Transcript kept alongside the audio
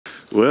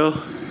Well,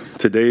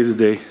 today's the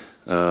day,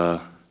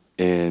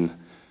 and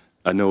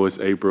I know it's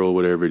April,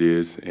 whatever it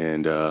is,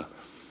 and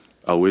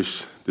I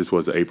wish this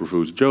was an April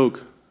Fool's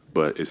joke,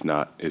 but it's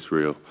not. It's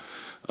real.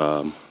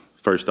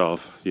 First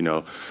off, I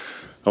want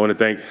to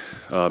thank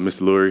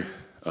Mr. Lurie,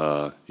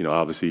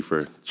 obviously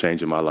for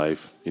changing my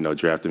life.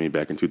 Drafting me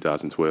back in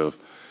 2012,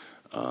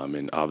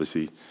 and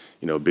obviously,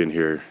 been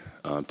here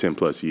 10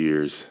 plus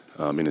years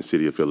in the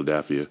city of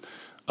Philadelphia,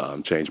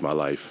 changed my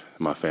life,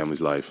 my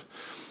family's life,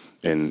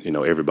 and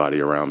everybody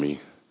around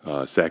me.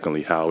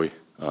 Secondly, Howie,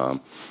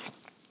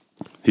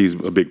 he's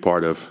a big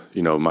part of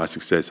my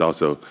success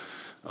also.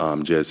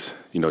 Just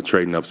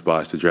trading up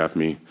spots to draft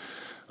me,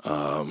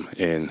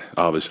 and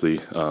obviously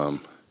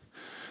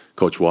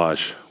Coach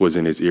Wash was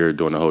in his ear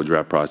during the whole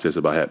draft process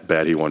about how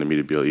bad he wanted me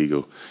to be an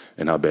Eagle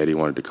and how bad he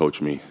wanted to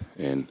coach me.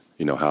 And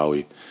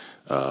Howie,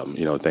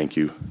 thank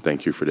you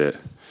for that.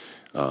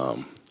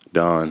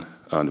 Don,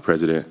 the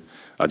president,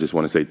 I just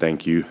want to say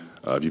thank you.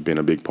 You've been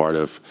a big part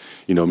of,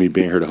 me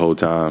being here the whole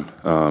time,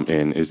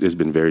 and it's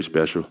been very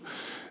special.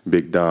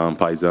 Big Dom,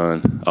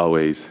 Paisan,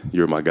 always,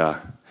 you're my guy.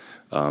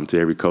 To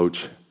every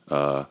coach,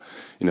 I've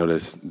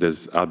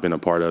been a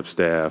part of,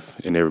 staff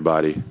and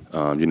everybody,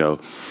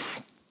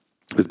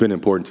 it's been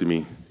important to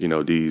me,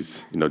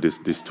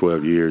 this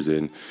 12 years,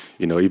 and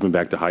even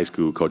back to high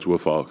school, Coach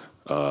Woodfalk.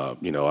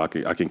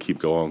 I can keep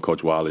going.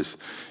 Coach Wallace,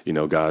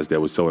 guys that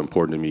was so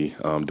important to me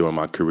during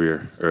my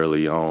career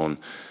early on.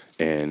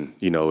 And,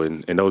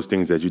 and those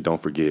things that you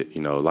don't forget,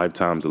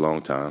 lifetime's a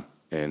long time.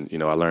 And,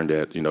 I learned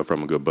that,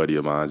 from a good buddy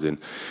of mine.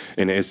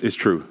 And it's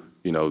true.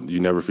 You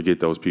never forget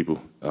those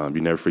people.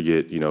 You never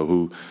forget,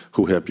 who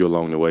helped you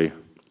along the way,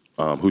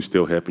 who's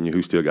still helping you,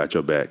 who still got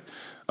your back.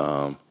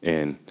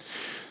 And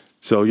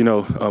so,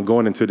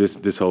 going into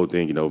this whole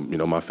thing,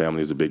 my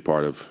family is a big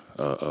part of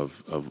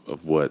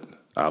what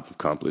I've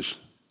accomplished.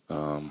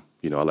 I'd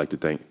like to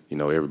thank,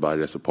 everybody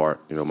that's a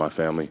part, my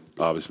family,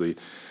 obviously.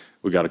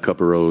 We got a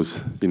couple rows,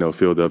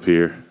 filled up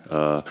here.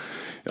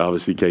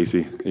 Obviously,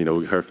 Casey,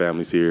 her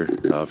family's here,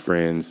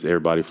 friends,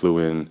 everybody flew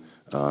in.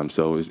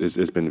 So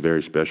it's been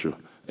very special.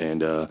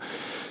 And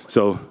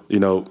so,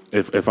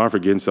 if I'm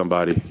forgetting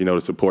somebody,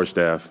 the support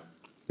staff,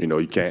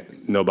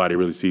 nobody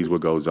really sees what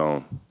goes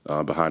on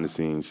behind the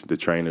scenes. The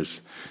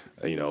trainers,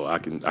 I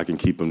can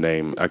keep them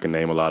named. I can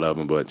name a lot of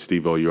them, but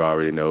Steve-O, you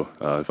already know.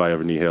 If I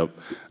ever need help,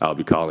 I'll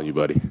be calling you,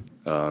 buddy.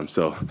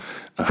 So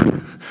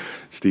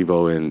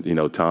Steve-O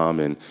and, Tom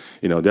and,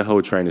 that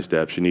whole training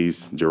staff,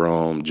 Shanice,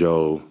 Jerome,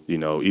 Joe,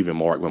 even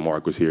Mark, when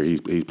Mark was here,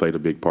 he played a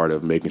big part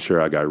of making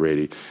sure I got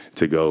ready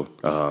to go.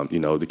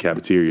 The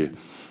cafeteria,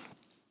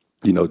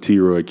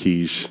 T-Roy,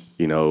 Keish,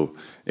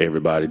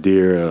 everybody,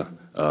 Dira,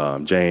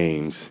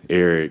 James,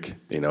 Eric,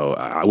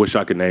 I wish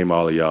I could name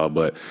all of y'all,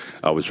 but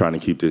I was trying to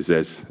keep this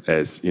as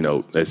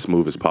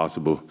smooth as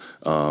possible.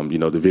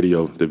 The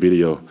video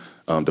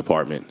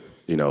department,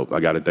 I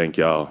got to thank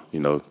y'all,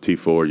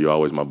 T4, you're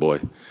always my boy,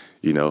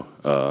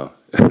 and,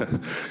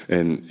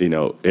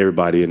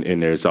 everybody in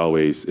there, it's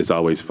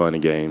always fun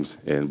and games,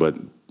 but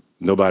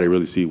nobody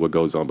really see what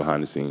goes on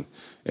behind the scene.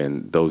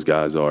 And those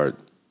guys are,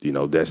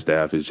 that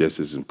staff is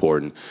just as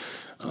important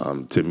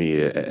to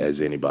me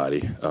as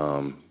anybody.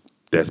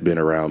 That's been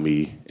around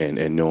me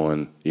and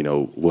knowing,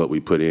 what we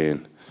put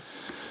in.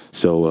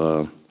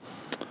 So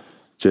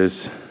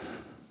just,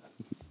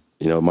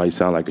 it might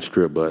sound like a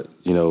script, but,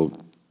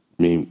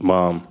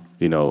 Mom,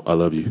 I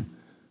love you.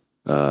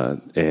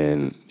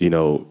 And,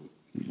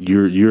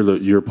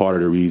 you're part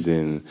of the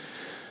reason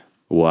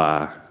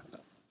why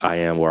I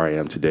am where I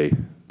am today,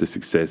 the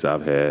success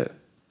I've had.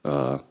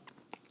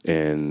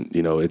 And,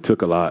 it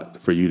took a lot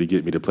for you to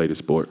get me to play the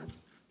sport,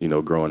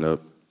 growing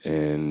up.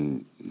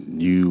 And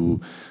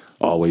you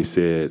always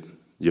said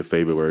your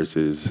favorite words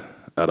is,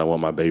 I don't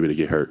want my baby to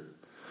get hurt.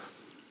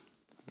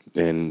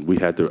 And you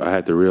had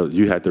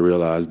to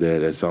realize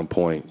that at some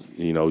point,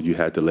 you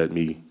had to let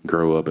me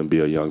grow up and be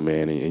a young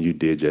man, and you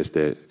did just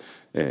that.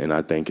 And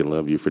I thank and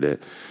love you for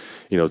that.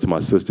 To my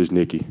sisters,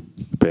 Nikki,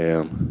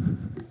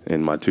 Bam,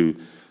 and my two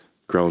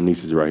grown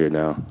nieces right here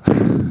now.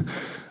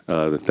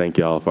 Thank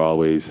y'all for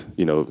always,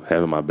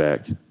 having my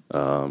back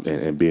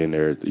and being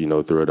there,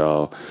 through it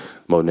all.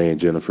 Monet and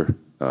Jennifer,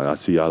 I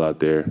see y'all out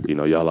there.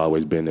 Y'all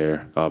always been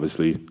there,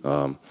 obviously.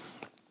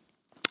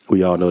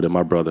 We all know that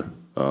my brother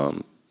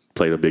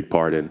played a big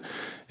part in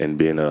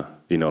being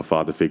a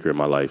father figure in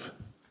my life.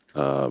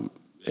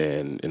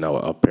 And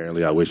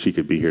apparently I wish he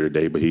could be here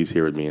today, but he's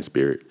here with me in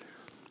spirit.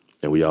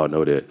 And we all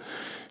know that.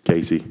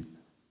 Casey,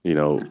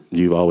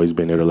 you've always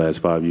been there the last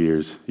 5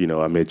 years.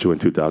 I met you in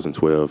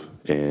 2012,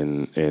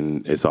 and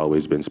it's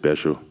always been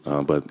special.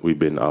 But we've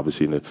been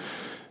obviously in the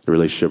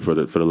relationship for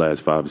the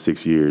last 5 or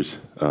 6 years.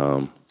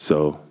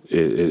 So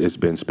it's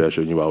been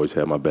special. You always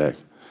had my back.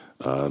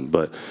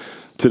 But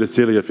to the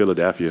city of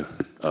Philadelphia,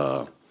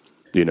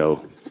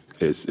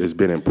 it's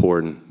been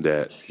important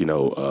that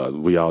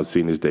we all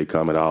seen this day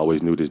coming. I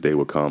always knew this day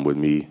would come with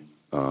me.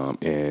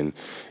 And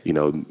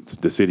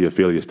the city of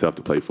Philly is tough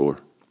to play for.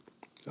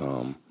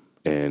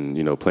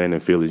 And playing in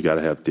Philly, you got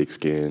to have thick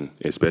skin,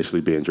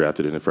 especially being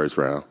drafted in the first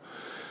round.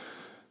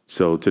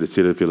 So to the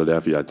city of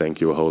Philadelphia, I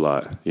thank you a whole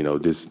lot.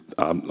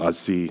 I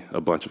see a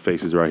bunch of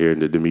faces right here in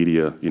the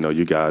media.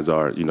 You guys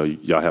are,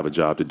 y'all have a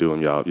job to do,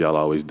 and y'all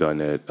always done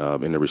that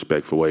in a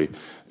respectful way,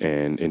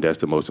 and that's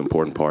the most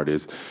important part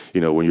is,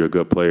 when you're a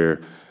good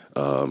player,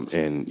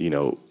 and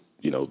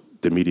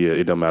the media.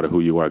 It don't matter who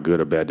you are, good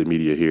or bad. The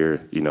media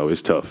here,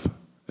 it's tough.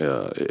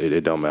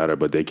 It don't matter,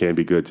 but they can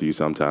be good to you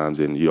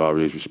sometimes, and you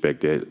always respect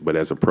that. But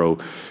as a pro,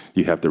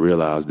 you have to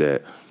realize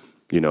that,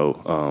 you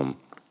know.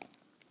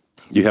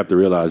 You have to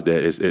realize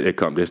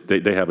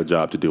that they have a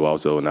job to do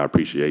also, and I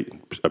appreciate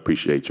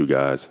you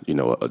guys,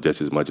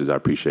 just as much as I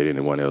appreciate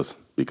anyone else.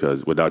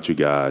 Because without you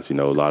guys, a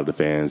lot of the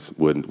fans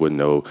wouldn't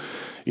know,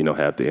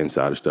 half the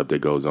insider stuff that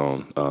goes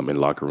on in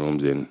locker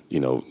rooms and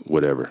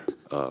whatever.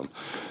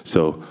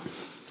 So,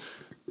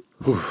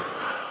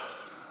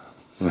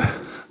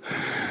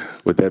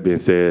 with that being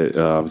said,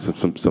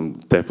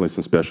 definitely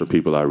some special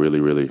people I really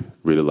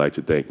like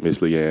to thank. Miss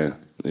Leanne,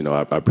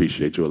 I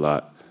appreciate you a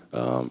lot.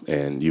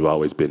 And you've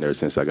always been there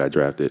since I got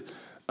drafted.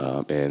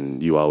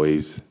 And you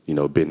always,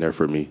 been there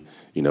for me.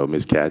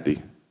 Miss Kathy,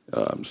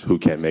 who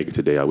can't make it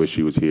today. I wish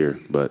she was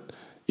here, but,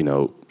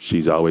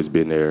 she's always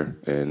been there.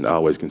 And I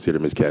always consider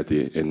Miss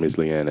Kathy and Miss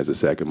Leanne as a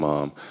second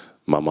mom,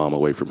 my mom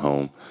away from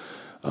home.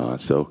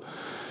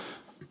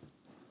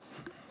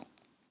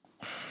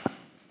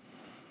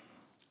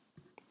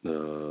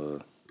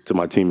 To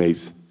my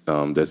teammates,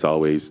 that's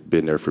always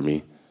been there for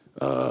me.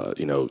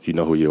 You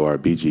know who you are,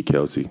 BG,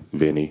 Kelsey,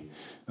 Vinny,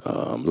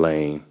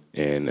 Lane,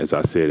 and as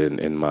I said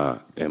in my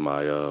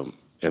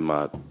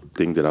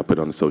thing that I put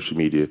on the social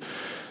media,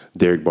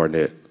 Derek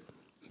Barnett.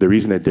 The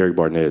reason that Derek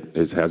Barnett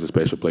has a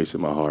special place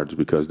in my heart is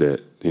because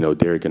that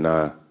Derek and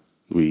I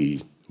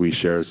we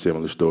share a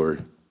similar story,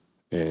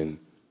 and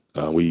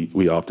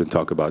we often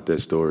talk about that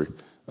story,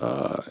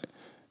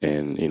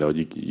 and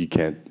you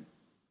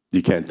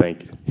can't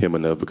thank him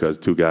enough because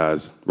two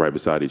guys right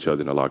beside each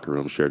other in the locker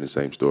room sharing the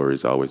same story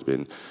has always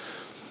been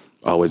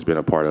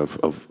a part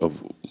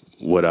of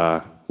what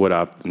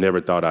I've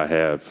never thought I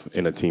have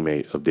in a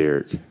teammate of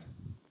Derek.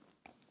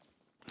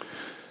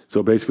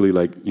 So basically,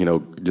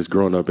 just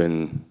growing up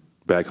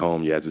back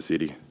home, Yazoo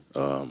City,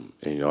 and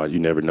you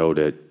never know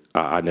that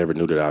I never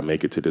knew that I'd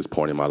make it to this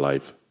point in my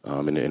life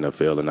in the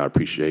NFL, and I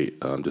appreciate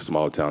the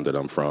small town that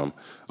I'm from,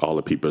 all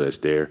the people that's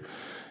there,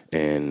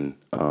 and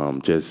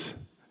just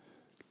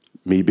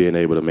me being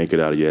able to make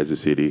it out of Yazoo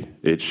City.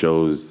 It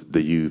shows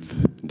the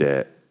youth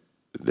that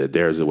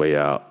there's a way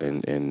out,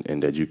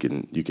 and that you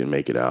can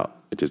make it out.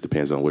 It just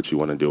depends on what you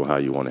want to do and how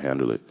you want to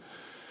handle it.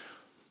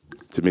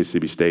 To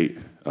Mississippi State,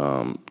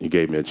 you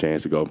gave me a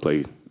chance to go and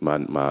play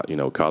my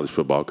college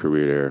football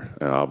career there,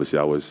 and obviously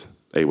I was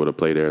able to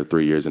play there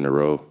 3 years in a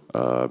row.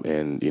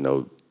 And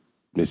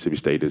Mississippi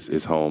State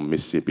is home,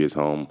 Mississippi is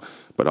home,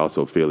 but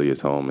also Philly is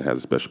home and has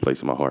a special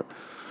place in my heart.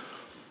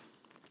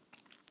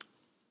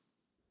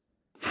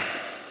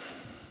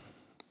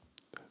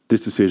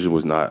 This decision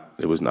was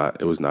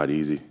not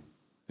easy,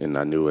 and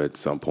I knew at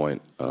some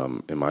point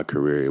in my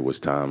career it was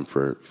time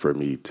for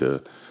me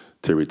to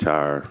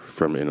retire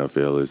from the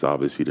NFL. Is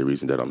obviously the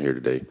reason that I'm here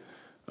today.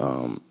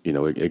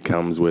 It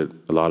comes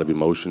with a lot of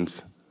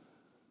emotions.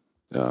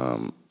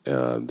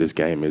 This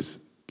game is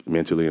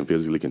mentally and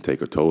physically can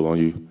take a toll on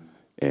you,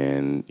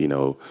 and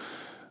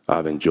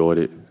I've enjoyed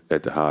it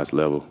at the highest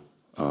level.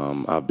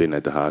 I've been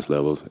at the highest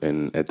levels,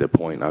 and at that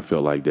point, I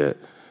felt like that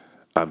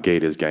I've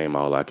gave this game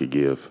all I could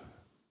give.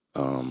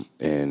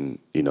 And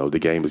the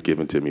game was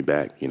given to me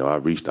back.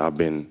 I've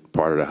been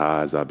part of the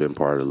highs, I've been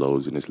part of the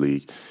lows in this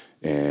league,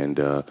 and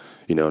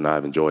and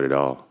I've enjoyed it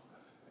all.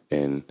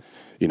 And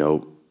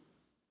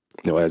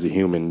as a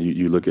human,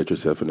 you look at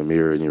yourself in the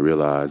mirror and you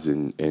realize,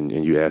 and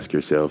you ask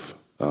yourself,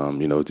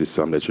 is this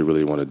something that you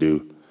really want to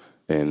do?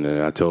 And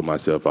I told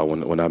myself,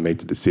 when I make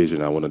the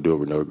decision, I want to do it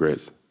with no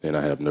regrets, and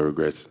I have no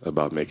regrets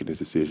about making this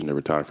decision to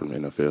retire from the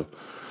NFL.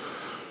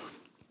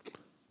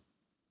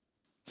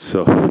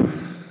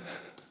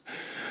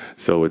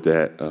 So with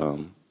that,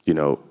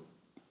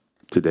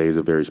 today is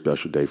a very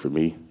special day for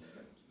me.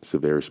 It's a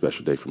very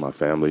special day for my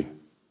family.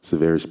 It's a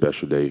very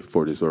special day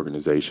for this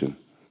organization.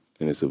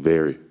 And it's a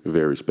very,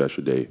 very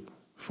special day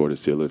for the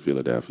city of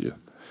Philadelphia.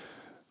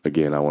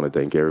 Again, I want to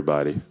thank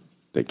everybody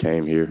that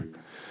came here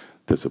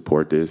to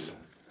support this.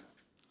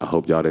 I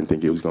hope y'all didn't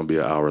think it was going to be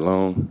an hour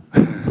long.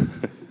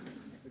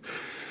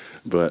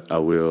 But I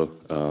will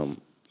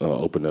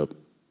open up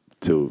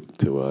to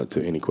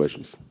any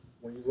questions.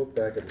 When you look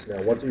back at this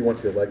now, what do you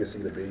want your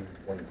legacy to be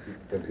when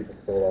people in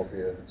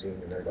Philadelphia, the team,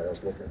 and everybody else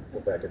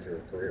look back at your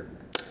career?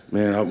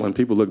 Man, when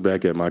people look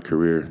back at my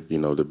career,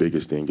 the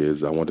biggest thing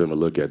is I want them to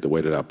look at the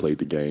way that I played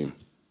the game,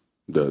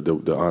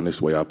 the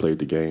honest way I played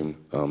the game,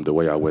 the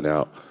way I went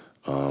out,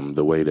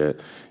 the way that,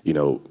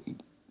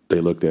 they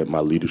looked at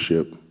my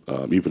leadership,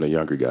 even the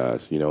younger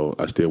guys.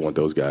 I still want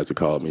those guys to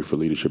call me for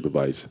leadership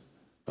advice,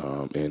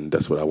 and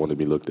that's what I want to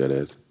be looked at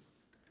as.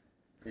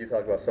 You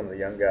talk about some of the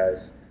young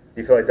guys.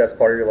 Do you feel like that's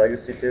part of your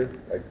legacy too,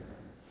 like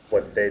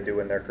what they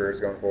do in their careers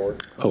going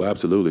forward? Oh,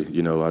 absolutely.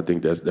 I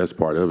think that's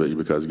part of it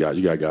because you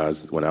got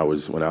guys when I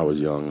was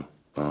young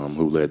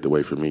who led the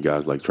way for me.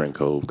 Guys like Trent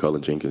Cole,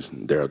 Cullen Jenkins,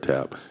 and Darryl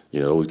Tapp.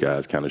 Those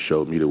guys kind of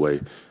showed me the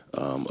way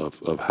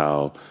of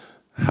how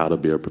to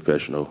be a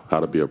professional, how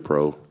to be a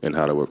pro, and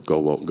how to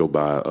go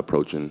by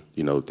approaching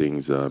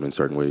things in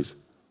certain ways.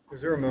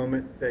 Was there a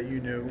moment that you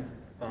knew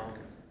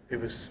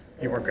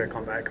you weren't going to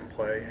come back and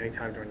play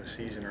anytime during the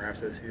season or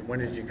after the season? When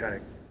did you kind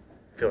of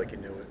feel like you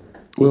knew it?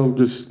 Well,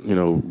 just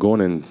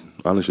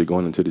honestly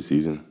going into the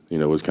season,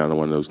 was kind of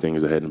one of those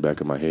things I had in the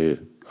back of my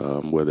head,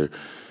 whether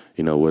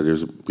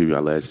it's maybe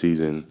our last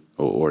season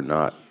or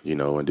not,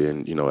 and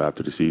then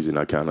after the season,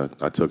 I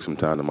took some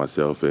time to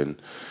myself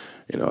and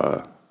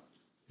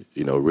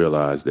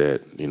realized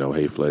that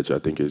hey Fletch, I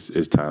think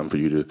it's time for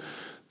you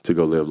to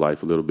go live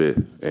life a little bit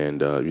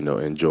and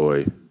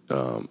enjoy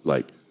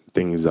like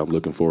things I'm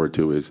looking forward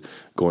to is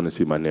going to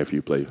see my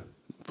nephew play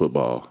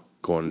football,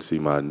 going to see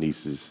my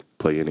nieces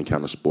play any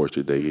kind of sports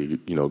that they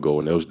go,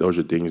 and those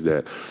are things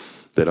that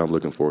I'm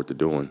looking forward to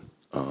doing,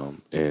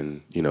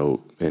 and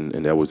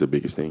that was the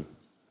biggest thing.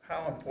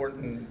 How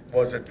important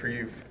was it for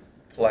you,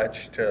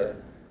 Fletch, to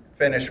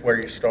finish where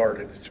you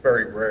started? It's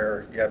very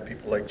rare. You have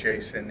people like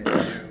Jason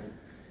and you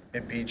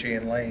and BG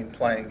and Lane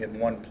playing in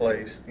one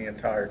place the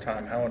entire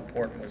time. How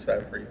important was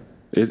that for you?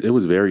 It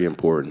was very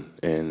important,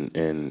 and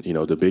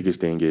the biggest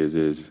thing is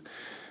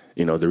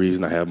the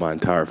reason I have my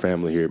entire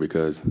family here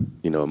because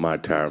my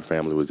entire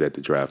family was at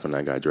the draft when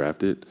I got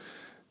drafted,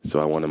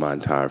 so I wanted my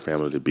entire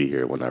family to be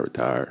here when I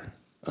retired.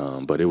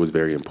 But it was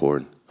very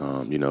important,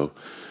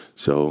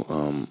 So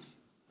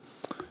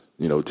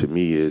to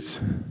me, is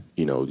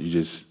you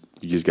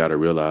just got to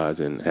realize,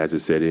 and has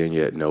it set in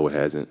yet? No, it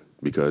hasn't,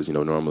 because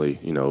normally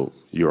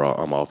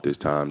I'm off this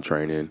time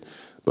training,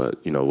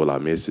 but will I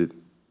miss it?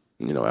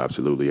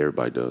 Absolutely,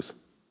 everybody does.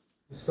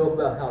 You spoke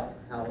about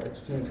how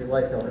it's changed your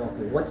life,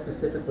 Philadelphia. What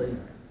specifically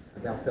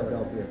about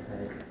Philadelphia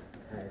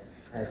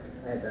has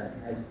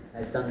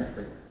done that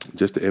for you?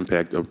 Just the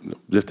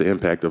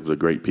impact of the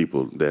great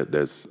people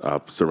that's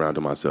I've surrounded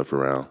myself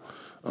around.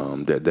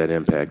 That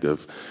impact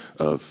of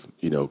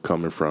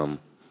coming from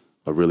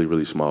a really,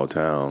 really small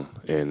town,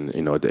 and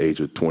at the age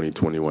of 20,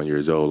 21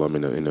 years old, I'm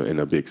in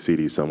a big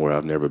city somewhere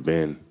I've never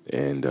been,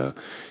 and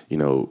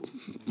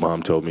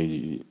Mom told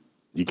me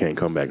you can't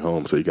come back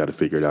home, so you got to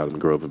figure it out and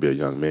grow up and be a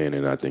young man,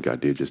 and I think I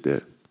did just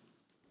that.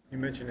 You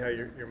mentioned how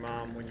your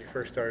mom, when you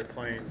first started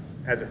playing,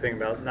 had the thing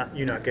about not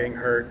getting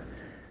hurt.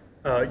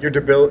 Your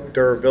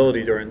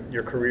durability during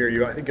your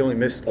career, I think you only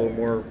missed a little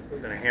more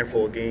than a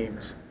handful of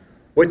games.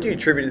 What do you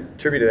attribute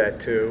that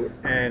to,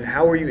 and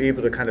how were you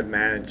able to kind of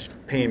manage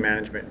pain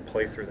management and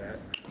play through that?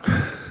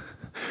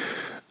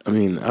 I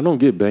mean, I don't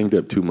get banged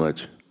up too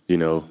much.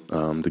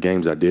 The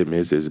games I did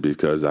miss is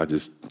because I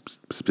just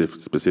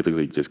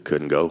specifically just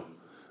couldn't go.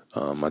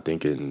 I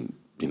think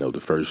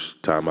the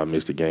first time I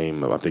missed a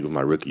game, I think it was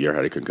my rookie year, I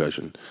had a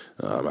concussion.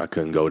 I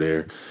couldn't go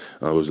there.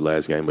 It was the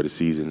last game of the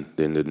season.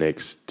 Then the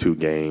next 2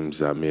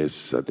 games I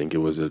missed, I think it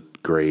was a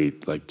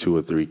grade, like 2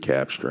 or 3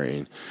 calf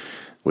strain,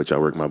 which I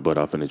worked my butt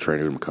off in the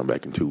training room and come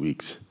back in 2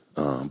 weeks.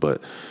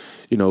 But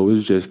it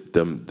was just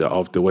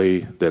the way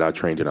that I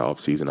trained in the off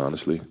season,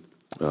 honestly,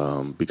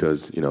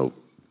 because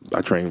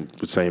I trained with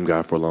the same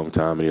guy for a long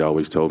time, and Dion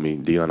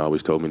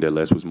always told me that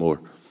less was more.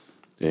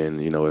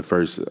 And at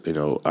first,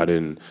 I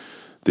didn't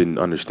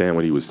understand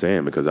what he was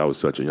saying because I was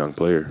such a young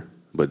player.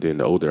 But then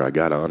the older I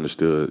got, I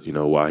understood,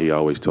 why he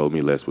always told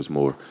me less was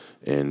more.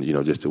 And,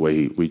 just the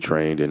way we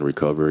trained and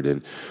recovered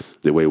and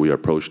the way we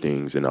approached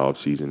things in the off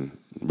season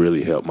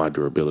really helped my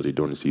durability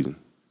during the season.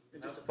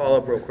 Just to follow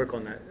up real quick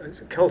on that,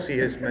 Kelsey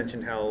has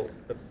mentioned how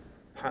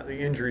the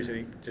injuries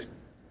that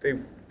they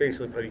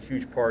basically played a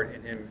huge part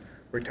in him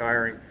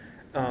retiring.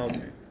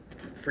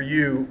 For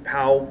you,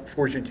 how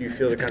fortunate do you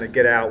feel to kind of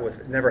get out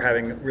with never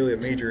having really a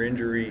major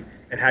injury,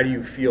 and how do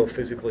you feel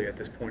physically at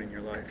this point in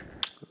your life?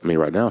 I mean,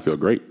 right now I feel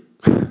great.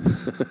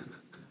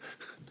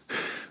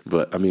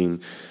 But I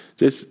mean,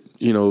 just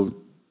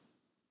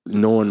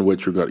knowing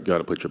what you're going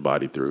to put your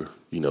body through,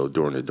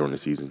 during the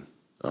season,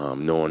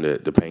 knowing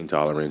that the pain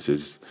tolerance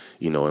is,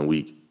 in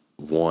week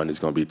 1 is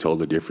going to be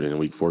totally different in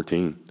week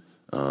 14,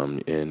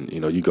 and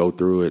you go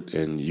through it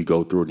and you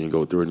go through it and you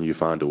go through it and you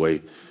find a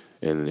way.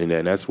 And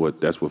that's what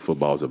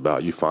football is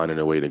about. You finding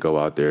a way to go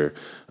out there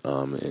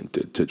and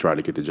to try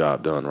to get the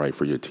job done right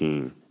for your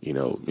team.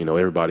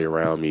 Everybody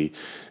around me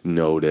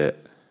know that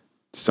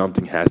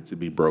something has to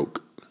be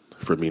broke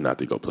for me not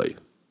to go play,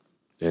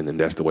 and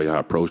that's the way I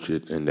approach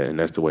it, and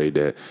that's the way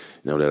that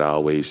that I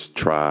always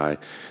try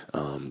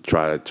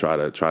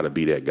to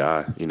be that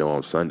guy.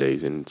 On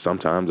Sundays, and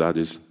sometimes I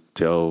just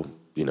tell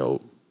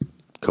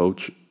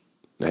Coach,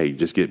 hey,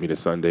 just get me to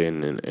Sunday,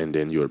 and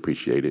then you'll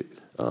appreciate it.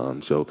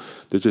 So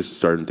there's just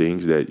certain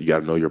things that you got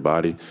to know your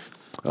body.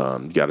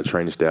 You got a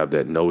training staff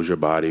that knows your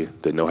body,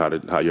 that know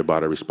how your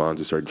body responds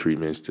to certain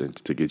treatments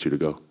to get you to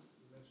go. You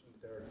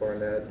mentioned Derek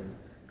Barnett,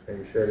 and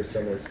you shared a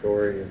similar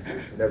story, and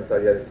you never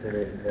thought you had a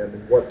teammate in him.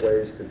 In what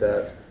ways did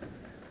that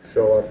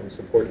show up and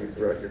support you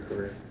throughout your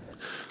career?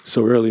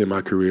 So early in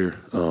my career,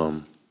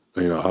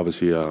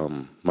 obviously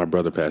my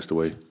brother passed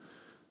away,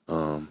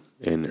 and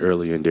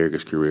early in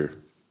Derek's career,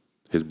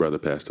 his brother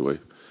passed away.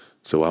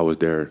 So I was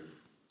there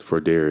for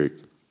Derek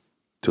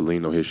to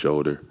lean on his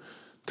shoulder,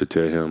 to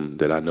tell him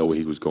that I know what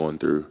he was going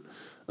through,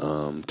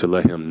 to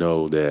let him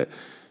know that,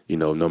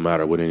 no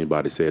matter what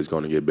anybody says, it's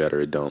going to get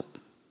better, it don't.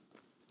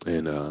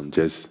 And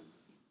just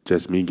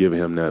me giving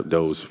him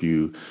those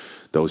few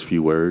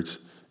words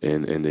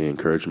and the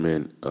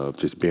encouragement of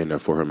just being there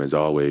for him as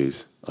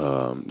always.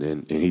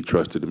 And he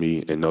trusted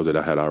me and know that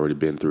I had already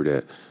been through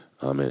that.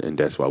 And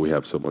that's why we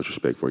have so much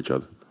respect for each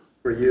other.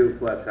 For you,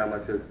 Fletch, how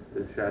much is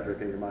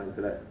Shadrick in your mind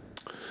today?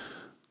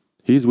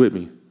 He's with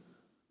me.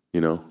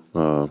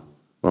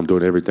 I'm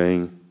doing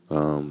everything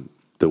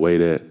the way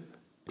that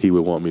he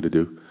would want me to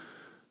do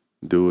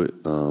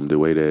it, the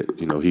way that,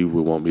 he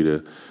would want me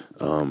to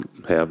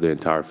have the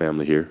entire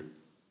family here.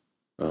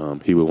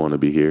 He would want to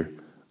be here.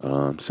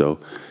 So,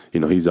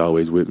 he's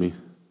always with me.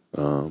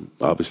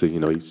 Obviously,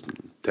 he's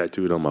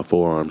tattooed on my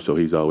forearm, so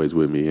he's always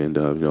with me. And,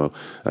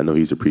 I know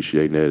he's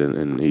appreciating it,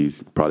 and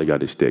he's probably got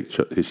his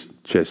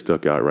chest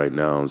stuck out right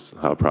now.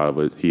 How proud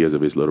of he is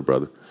of his little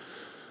brother,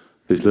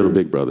 his little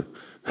big brother.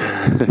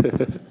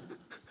 I'm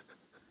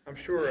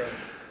sure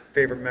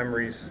favorite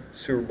memories,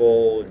 Super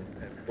Bowl and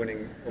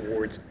winning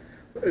awards.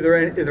 Are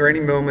there any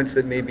moments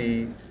that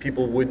maybe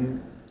people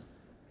wouldn't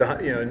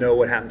know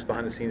what happens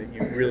behind the scenes that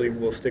you really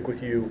will stick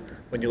with you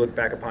when you look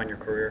back upon your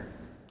career?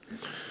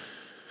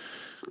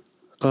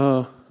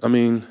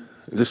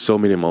 There's so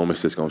many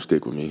moments that's gonna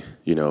stick with me.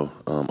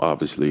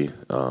 Obviously,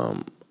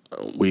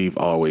 we've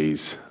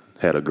always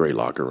had a great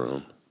locker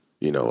room.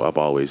 I've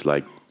always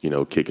liked,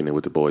 kicking it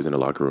with the boys in the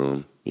locker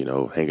room,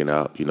 hanging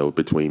out,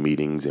 between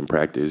meetings and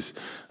practice,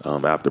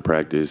 after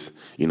practice,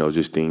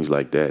 just things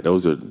like that.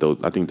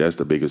 I think that's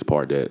the biggest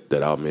part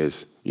that I'll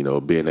miss,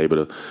 being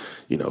able to,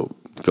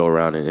 go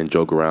around and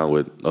joke around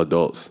with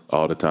adults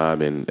all the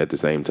time. And at the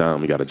same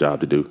time, we got a job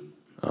to do,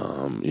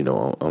 when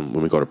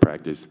we go to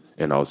practice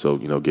and also,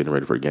 getting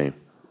ready for the game.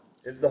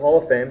 Is the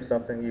Hall of Fame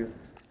something you've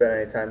spent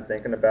any time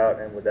thinking about,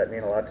 and would that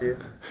mean a lot to you?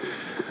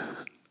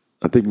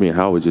 I think me and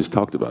Howard just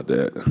talked about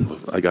that.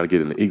 I got to get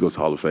in the Eagles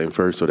Hall of Fame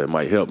first, so that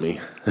might help me.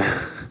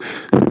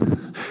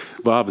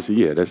 But obviously,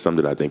 yeah, that's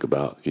something I think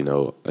about.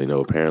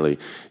 Apparently,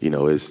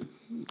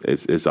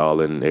 it's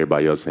all in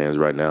everybody else's hands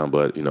right now.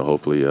 But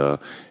hopefully,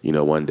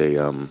 one day,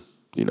 a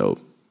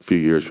few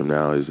years from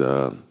now, is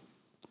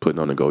putting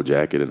on a gold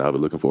jacket, and I'll be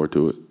looking forward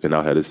to it. And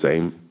I'll have the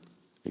same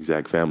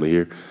exact family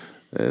here,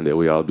 and then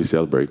we all be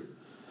celebrating.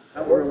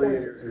 How early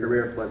in your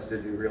career, Fletch,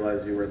 did you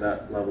realize you were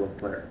that level of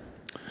player?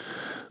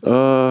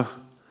 I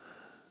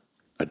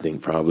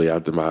think probably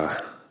after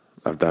I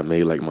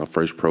made like my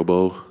first Pro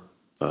Bowl.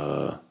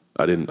 The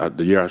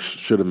year I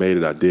should have made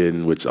it, I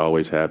didn't, which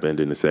always happened.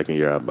 In the second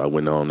year, I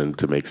went on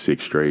to make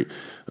 6 straight.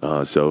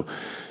 So,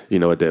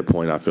 at that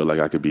point, I feel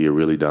like I could be a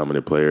really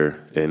dominant player.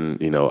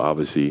 And,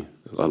 obviously,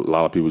 a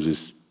lot of people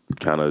just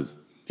kind of,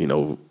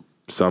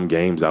 some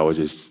games I would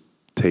just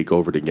take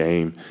over the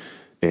game.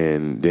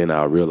 And then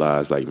I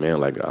realized, like, man,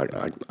 like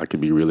I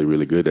can be really,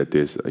 really good at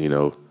this,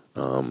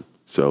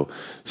 So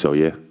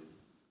yeah.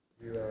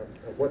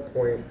 At what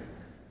point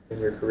in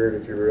your career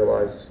did you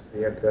realize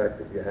the impact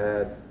that you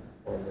had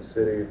on the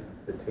city,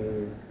 the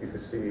team? You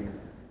could see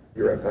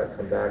your impact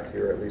come back to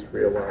you, or at least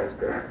realize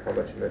that how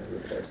much you meant to the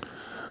place.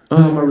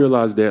 I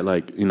realized that,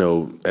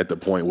 at the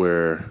point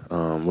where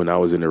when I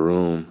was in the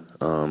room,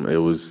 it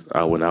was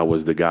when I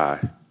was the guy,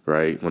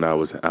 right? When I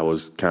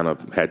was kind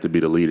of had to be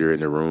the leader in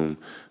the room,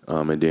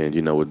 and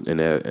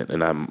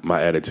then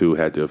my attitude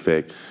had to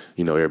affect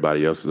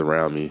everybody else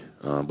around me,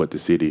 but the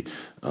city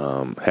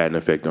had an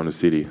effect on the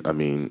city. I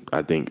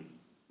think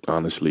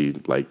honestly,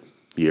 like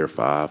year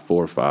 4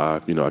 or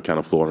 5, I kind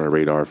of flew on the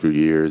radar a few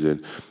years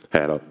and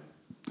had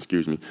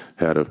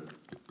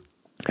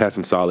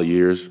some solid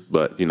years,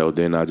 but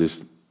then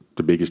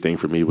the biggest thing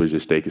for me was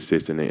just stay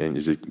consistent and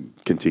just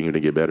continue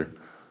to get better.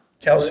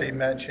 Kelsey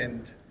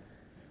mentioned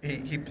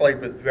he played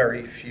with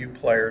very few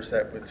players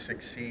that would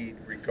succeed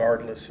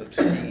regardless of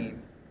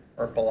scheme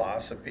or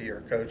philosophy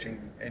or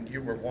coaching, and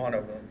you were one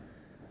of them.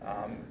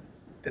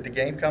 Did the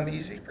game come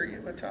easy for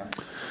you at times?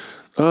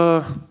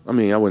 I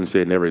wouldn't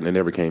say it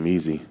never came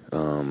easy.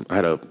 I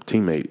had a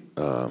teammate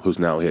who's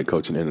now head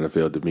coach in the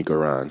NFL, D'Amico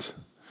Ryans,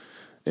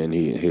 and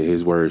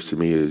his words to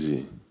me is,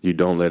 you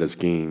don't let a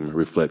scheme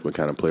reflect what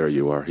kind of player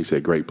you are. He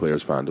said, great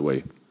players find a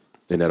way.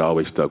 And that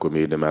always stuck with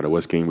me, no matter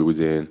what scheme we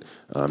was in,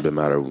 no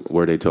matter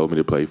where they told me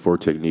to play, 4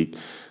 technique,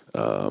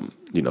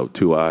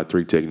 2-eye,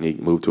 3 technique,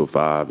 move to a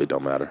 5, it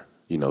don't matter.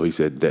 He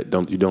said that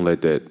you don't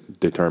let that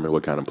determine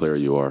what kind of player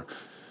you are.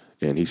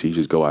 And he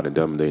just go out and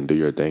dominate and do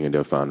your thing, and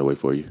they'll find a way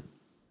for you.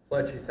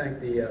 Fletch, you thank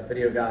the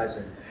video guys,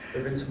 and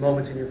there have been some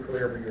moments in your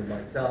career where you're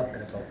mic'd up,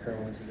 NFL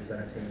Films, Eagles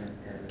Entertainment,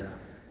 and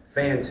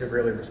fans have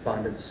really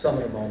responded to some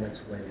of the moments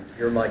when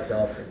you're mic'd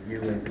up and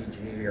you and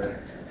BG are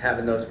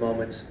having those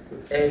moments.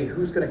 A,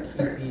 who's going to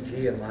keep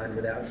BG in line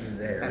without you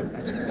there?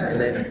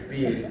 And then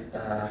B,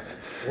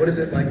 what is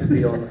it like to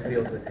be on the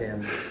field with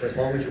him for as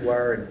long as you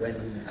were and when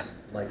he's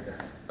like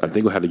that? I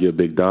think we'll have to give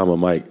Big Dom a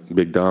mic.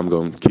 Big Dom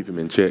going to keep him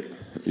in check,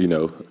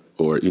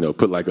 or,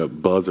 put like a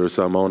buzzer or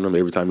something on him.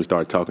 Every time he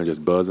starts talking,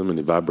 just buzz him and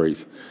it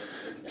vibrates.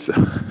 So.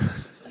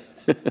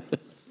 What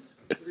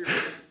are your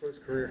plans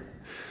post-career?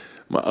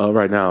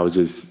 Right now,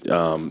 just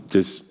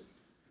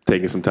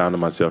taking some time to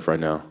myself right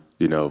now.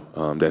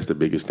 That's the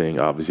biggest thing.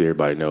 Obviously,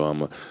 everybody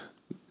know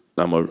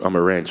I'm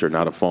a rancher,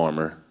 not a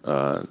farmer,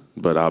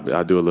 but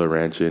I do a little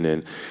ranching,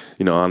 and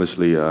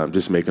honestly,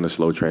 just making a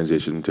slow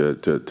transition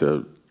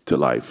to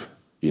life.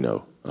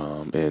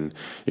 And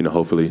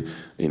hopefully,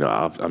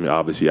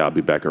 obviously, I'll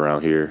be back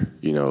around here,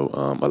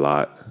 a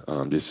lot.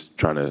 Just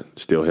trying to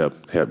still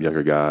help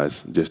younger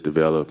guys just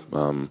develop,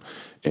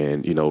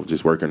 and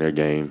just work on their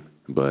game.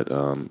 But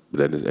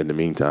in the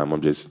meantime,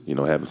 I'm just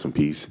having some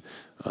peace,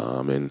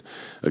 and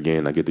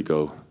again, I get to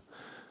go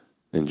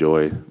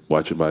enjoy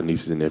watching my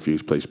nieces and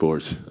nephews play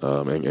sports,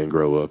 and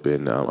grow up,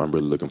 and I'm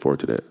really looking forward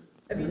to that.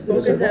 Have you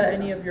spoken to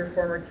any of your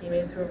former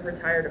teammates who have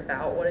retired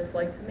about what it's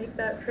like to make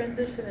that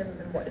transition,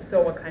 and if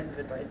so, what kinds of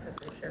advice have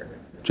they shared with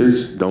you?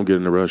 Just don't get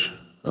in a rush.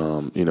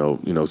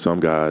 Some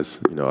guys,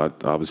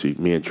 obviously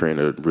me and Trent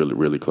are really,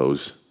 really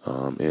close.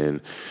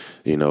 And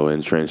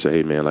Trent say,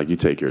 hey man, like you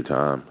take your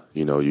time.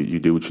 You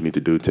do what you need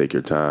to do, take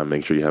your time,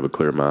 make sure you have a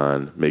clear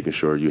mind, making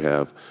sure you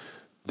have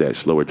that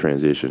slower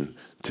transition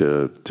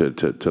to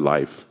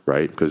life,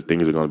 right? Because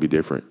things are going to be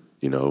different.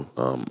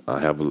 I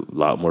have a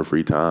lot more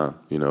free time,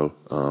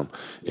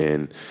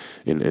 and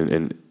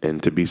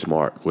to be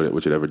smart with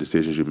whatever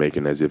decisions you're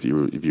making, as if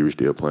you were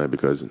still playing,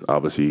 because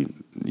obviously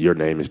your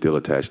name is still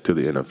attached to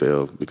the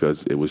NFL,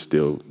 because it was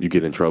still, you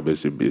get in trouble,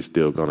 it's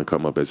still going to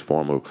come up as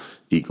former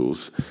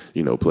Eagles,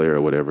 player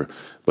or whatever.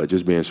 But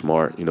just being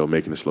smart,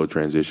 making a slow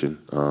transition,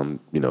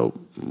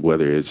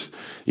 whether it's,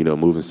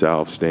 moving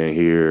south, staying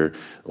here,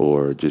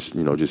 or just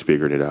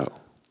figuring it out.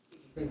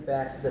 Think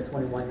back to the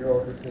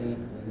 21-year-old who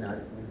came in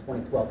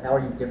 2012. How are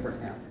you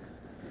different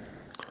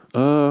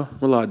now?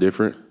 A lot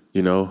different.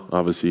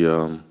 Obviously,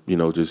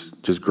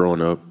 just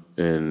growing up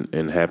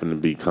and having to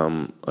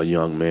become a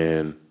young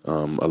man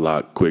a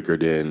lot quicker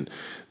than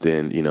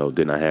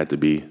I had to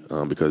be,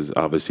 because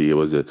obviously I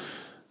was a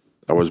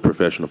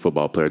professional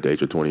football player at the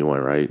age of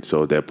 21, right?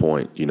 So at that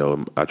point,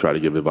 I try to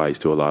give advice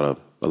to a lot of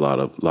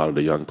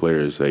the young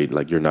players, say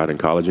like, you're not in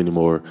college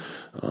anymore,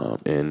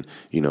 and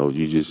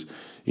you just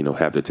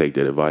have to take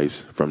that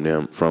advice from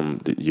them, from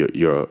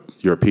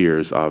your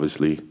peers,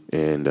 obviously,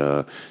 and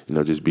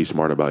just be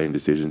smart about any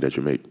decisions that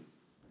you make.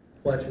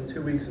 Fletch, in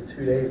 2 weeks and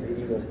 2 days, the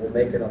Eagles will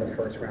make it on the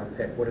first-round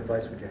pick. What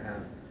advice would you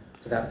have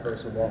to that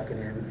person walking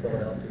in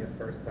Philadelphia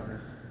first time?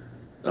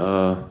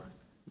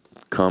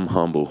 Come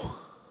humble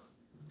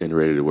and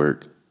ready to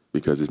work,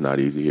 because it's not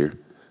easy here.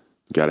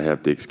 Got to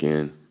have thick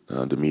skin.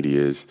 The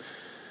media is,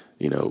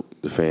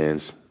 the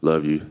fans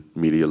love you,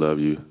 media love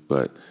you,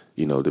 but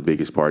the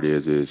biggest part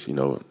is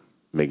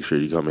making sure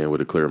you come in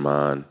with a clear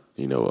mind,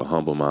 a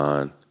humble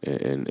mind,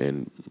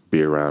 and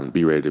be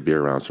ready to be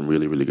around some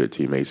really, really good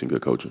teammates and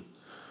good coaching.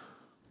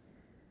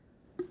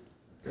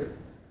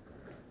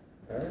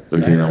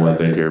 Again, I want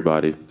to thank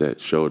everybody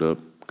that showed up,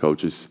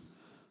 coaches,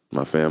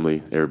 my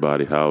family,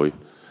 everybody, Howie.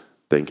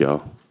 Thank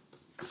y'all.